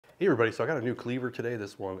Hey everybody, so I got a new cleaver today.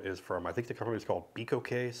 This one is from, I think the company is called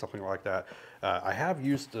BECOKAY, something like that. I have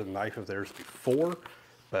used a knife of theirs before,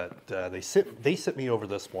 but they sent me over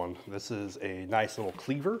this one. This is a nice little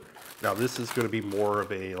cleaver. Now this is going to be more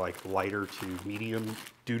of a like lighter to medium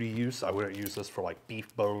duty use. I wouldn't use this for like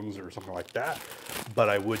beef bones or something like that, but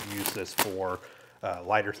I would use this for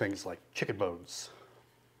lighter things like chicken bones.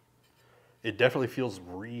 It definitely feels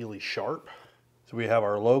really sharp. So we have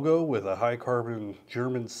our logo with a high carbon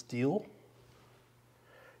German steel.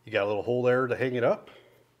 You got a little hole there to hang it up.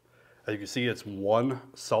 As you can see, it's one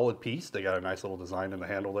solid piece. They got a nice little design in the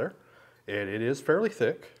handle there. And it is fairly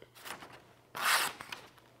thick.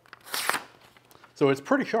 So it's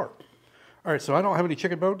pretty sharp. All right, so I don't have any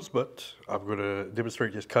chicken bones, but I'm gonna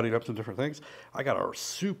demonstrate just cutting up some different things. I got our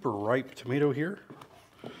super ripe tomato here.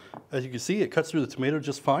 As you can see, it cuts through the tomato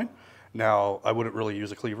just fine. Now, I wouldn't really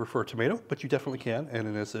use a cleaver for a tomato, but you definitely can,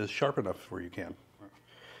 and this is sharp enough where you can.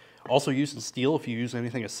 Also using steel, if you use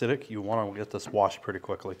anything acidic, you want to get this washed pretty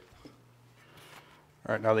quickly.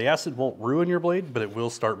 All right, now the acid won't ruin your blade, but it will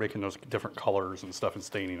start making those different colors and stuff and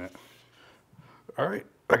staining it. All right,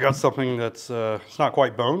 I got something that's it's not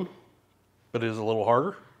quite bone, but it is a little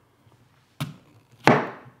harder.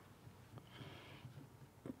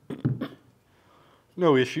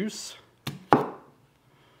 No issues.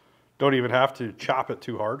 Don't even have to chop it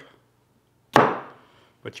too hard,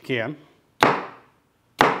 but you can.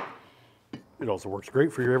 It also works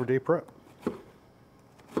great for your everyday prep.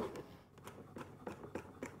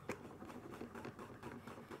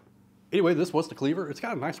 Anyway, this was the cleaver. It's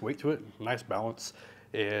got a nice weight to it, nice balance,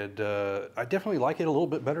 and I definitely like it a little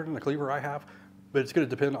bit better than the cleaver I have, but it's going to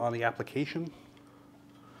depend on the application.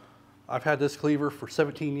 I've had this cleaver for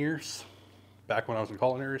 17 years, back when I was in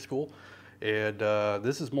culinary school. And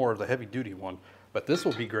this is more of the heavy duty one, but this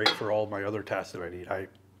will be great for all my other tasks that I need. I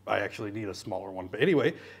actually need a smaller one. But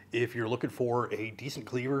anyway, if you're looking for a decent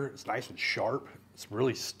cleaver, it's nice and sharp, it's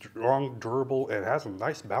really strong, durable, and it has a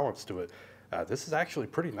nice balance to it. This is actually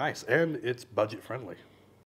pretty nice, and it's budget friendly.